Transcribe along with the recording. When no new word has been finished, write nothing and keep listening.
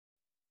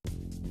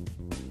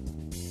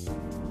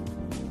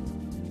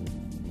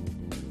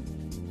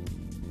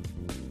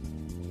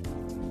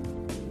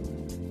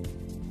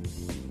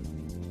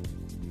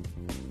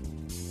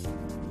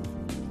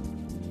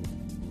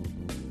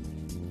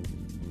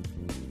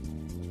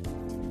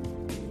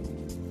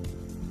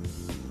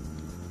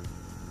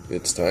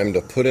It's time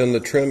to put in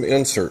the trim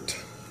insert,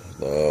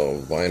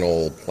 the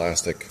vinyl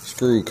plastic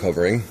screw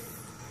covering.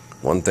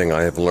 One thing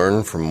I have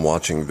learned from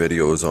watching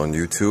videos on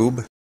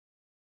YouTube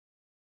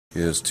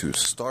is to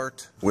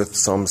start with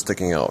some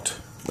sticking out.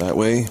 That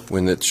way,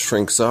 when it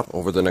shrinks up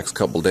over the next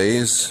couple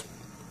days,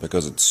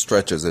 because it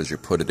stretches as you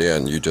put it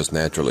in, you just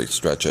naturally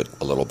stretch it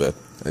a little bit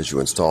as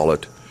you install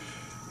it.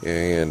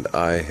 And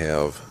I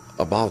have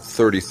about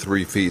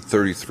 33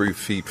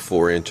 feet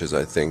 4 inches,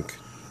 I think.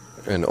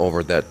 And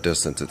over that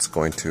distance, it's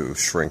going to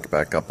shrink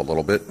back up a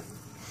little bit.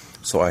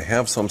 So I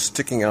have some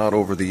sticking out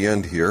over the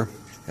end here.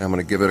 I'm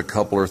going to give it a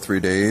couple or 3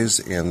 days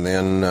and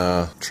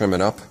then trim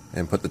it up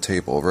and put the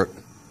tape over it.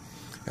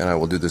 And I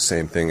will do the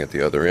same thing at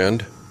the other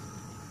end.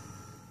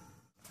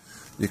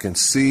 You can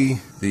see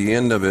the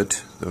end of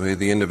it, the way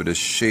the end of it is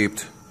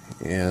shaped,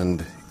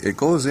 and it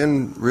goes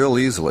in real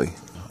easily.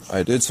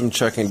 I did some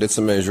checking, did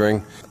some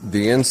measuring.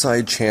 The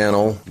inside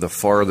channel, the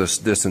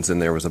farthest distance in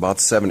there was about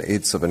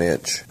 7/8 of an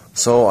inch.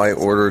 So I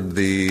ordered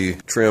the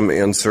trim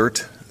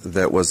insert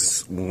that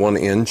was 1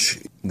 inch.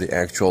 The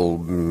actual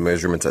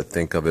measurements, I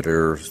think of it,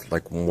 are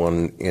like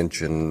 1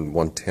 inch and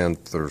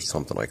 1/10 or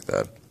something like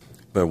that.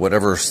 But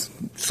whatever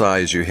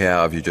size you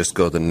have, you just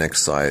go the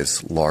next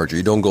size larger.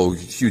 You don't go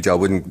huge. I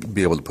wouldn't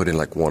be able to put in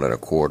like 1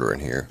 1/4 in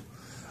here.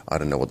 I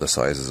don't know what the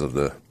sizes of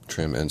the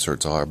trim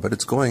inserts are, but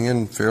it's going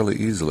in fairly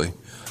easily.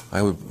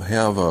 I would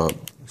have a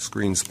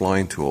screen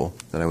spline tool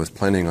that I was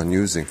planning on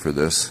using for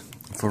this.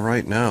 For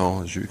right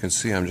now, as you can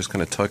see, I'm just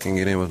kind of tucking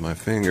it in with my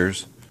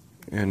fingers,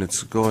 and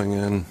it's going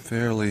in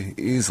fairly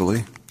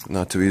easily.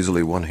 Not too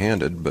easily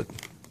one-handed, but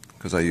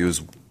because I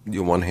use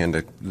one hand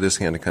to, this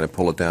hand to kind of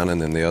pull it down, and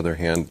then the other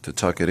hand to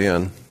tuck it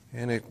in.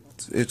 And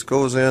it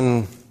goes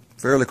in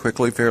fairly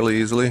quickly,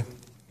 fairly easily.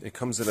 It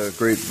comes in a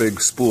great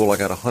big spool. I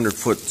got a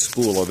 100-foot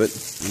spool of it.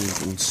 You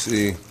can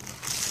see it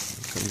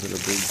comes in a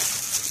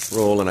big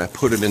roll, and I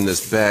put it in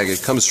this bag.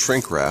 It comes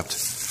shrink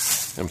wrapped.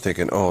 I'm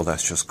thinking, oh,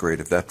 that's just great.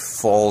 If that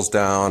falls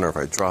down or if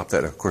I drop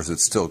that, of course,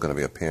 it's still going to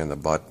be a pain in the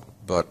butt.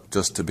 But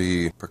just to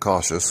be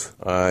precautious,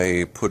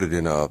 I put it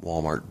in a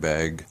Walmart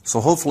bag.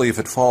 So hopefully if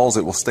it falls,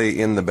 it will stay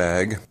in the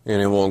bag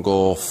and it won't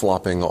go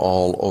flopping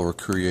all over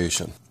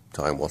creation.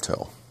 Time will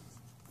tell.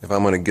 If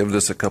I'm going to give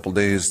this a couple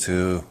days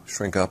to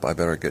shrink up, I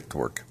better get to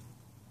work,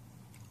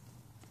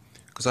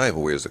 because I have a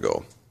ways to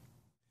go.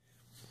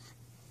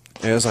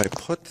 As I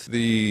put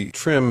the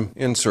trim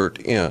insert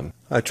in,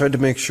 I tried to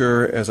make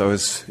sure as I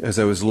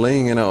was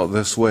laying it out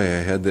this way,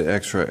 I had the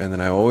extra, and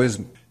then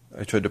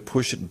I tried to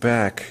push it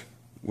back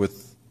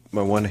with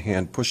my one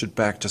hand, push it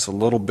back just a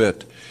little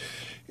bit,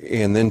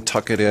 and then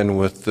tuck it in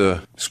with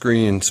the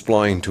screen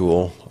spline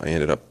tool. I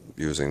ended up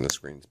using the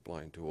screen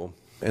spline tool.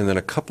 And then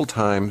a couple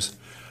times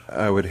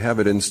I would have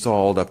it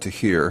installed up to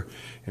here,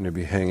 and it'd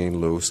be hanging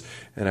loose,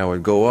 and I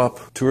would go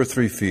up 2 or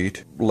 3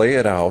 feet, lay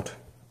it out,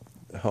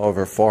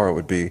 however far it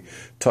would be,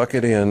 tuck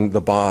it in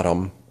the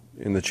bottom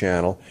in the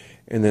channel,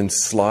 and then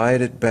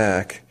slide it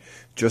back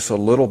just a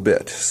little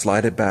bit,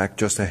 slide it back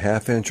just a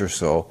 1/2 inch or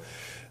so,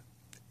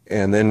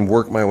 and then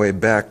work my way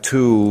back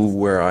to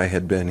where I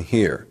had been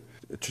here,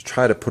 to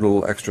try to put a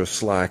little extra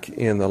slack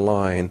in the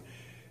line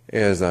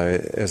as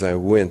I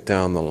went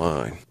down the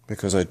line,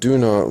 because I do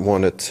not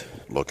want it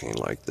looking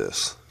like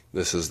this.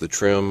 This is the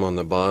trim on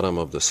the bottom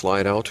of the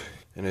slide out,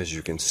 and as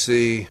you can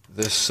see,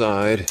 this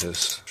side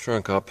has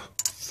shrunk up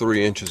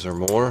 3 inches or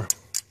more,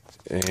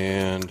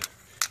 and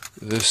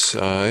this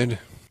side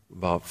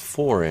about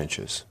 4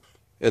 inches,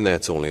 and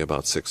that's only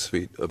about 6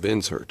 feet of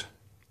insert.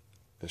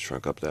 It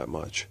shrunk up that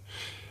much.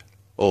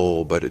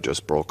 Oh, but it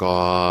just broke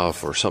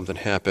off or something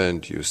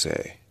happened, you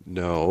say.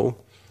 No.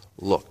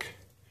 Look.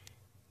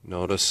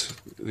 Notice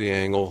the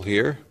angle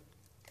here.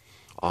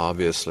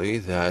 Obviously,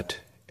 that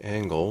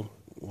angle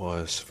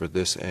was for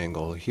this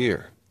angle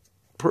here.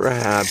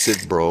 Perhaps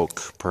it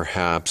broke,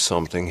 perhaps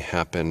something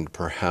happened,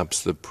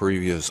 perhaps the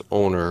previous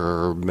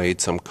owner made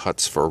some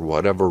cuts for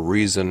whatever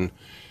reason.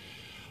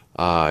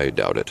 I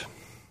doubt it.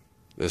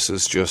 This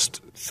is just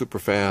super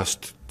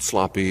fast,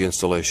 sloppy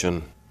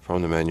installation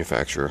from the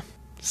manufacturer.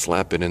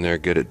 Slap it in there,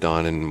 get it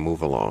done, and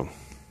move along.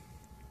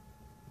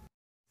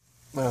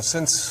 Now,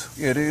 since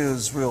it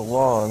is real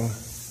long,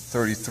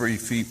 33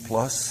 feet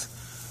plus,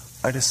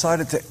 I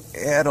decided to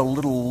add a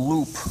little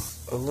loop,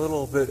 a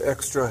little bit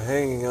extra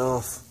hanging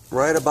off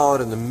right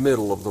about in the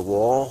middle of the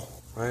wall,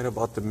 right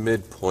about the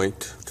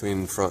midpoint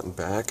between front and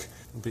back.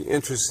 It'll be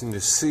interesting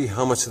to see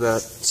how much of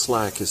that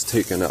slack is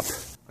taken up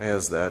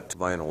as that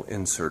vinyl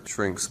insert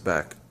shrinks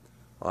back.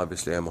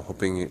 Obviously, I'm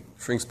hoping it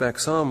shrinks back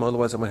some,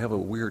 otherwise I might have a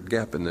weird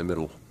gap in the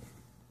middle.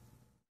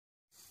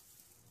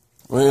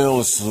 Well,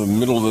 it's the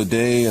middle of the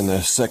day and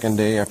the second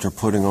day after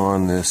putting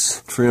on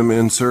this trim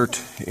insert,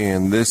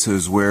 and this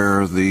is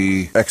where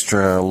the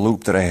extra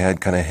loop that I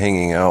had kind of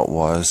hanging out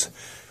was.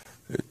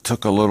 It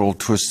took a little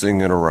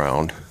twisting it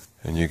around,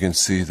 and you can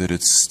see that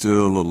it's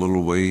still a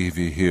little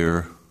wavy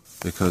here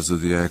because of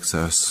the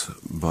excess,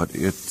 but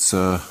it's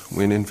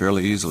went in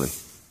fairly easily.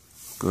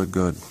 Good,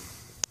 good.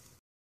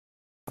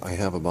 I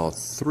have about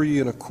 3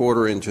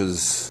 1/4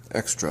 inches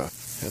extra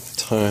at the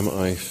time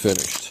I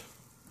finished.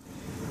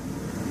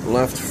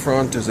 Left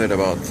front is at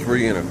about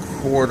 3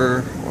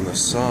 1/4. On the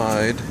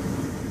side,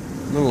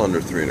 a little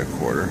under 3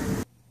 1/4.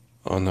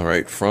 On the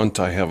right front,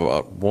 I have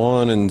about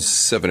 1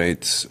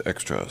 7/8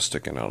 extra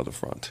sticking out of the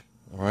front.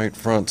 The right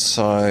front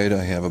side,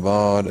 I have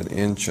about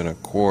 1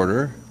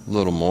 1/4, a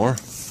little more.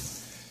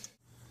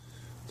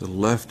 The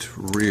left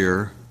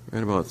rear,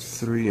 right about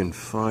 3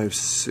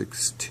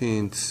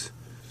 5/16,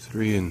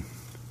 3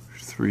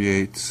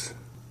 3/8,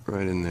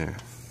 right in there.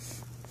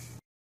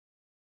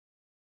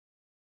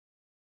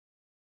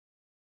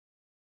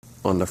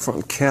 On the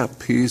front cap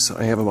piece,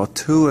 I have about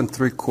 2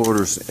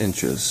 3/4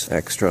 inches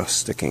extra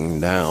sticking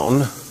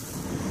down.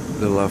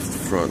 The left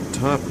front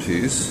top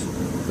piece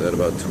is at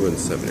about 2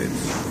 7/8.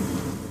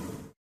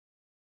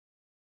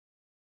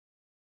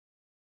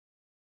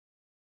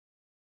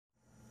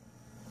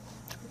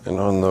 And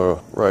on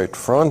the right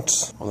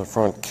front, on the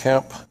front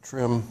cap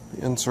trim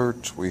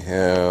insert, we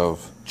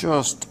have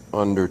just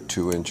under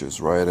 2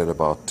 inches, right at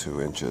about 2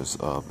 inches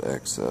of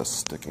excess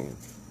sticking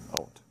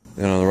out.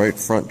 Then on the right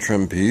front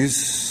trim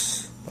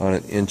piece,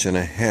 about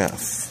 1.5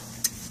 inches.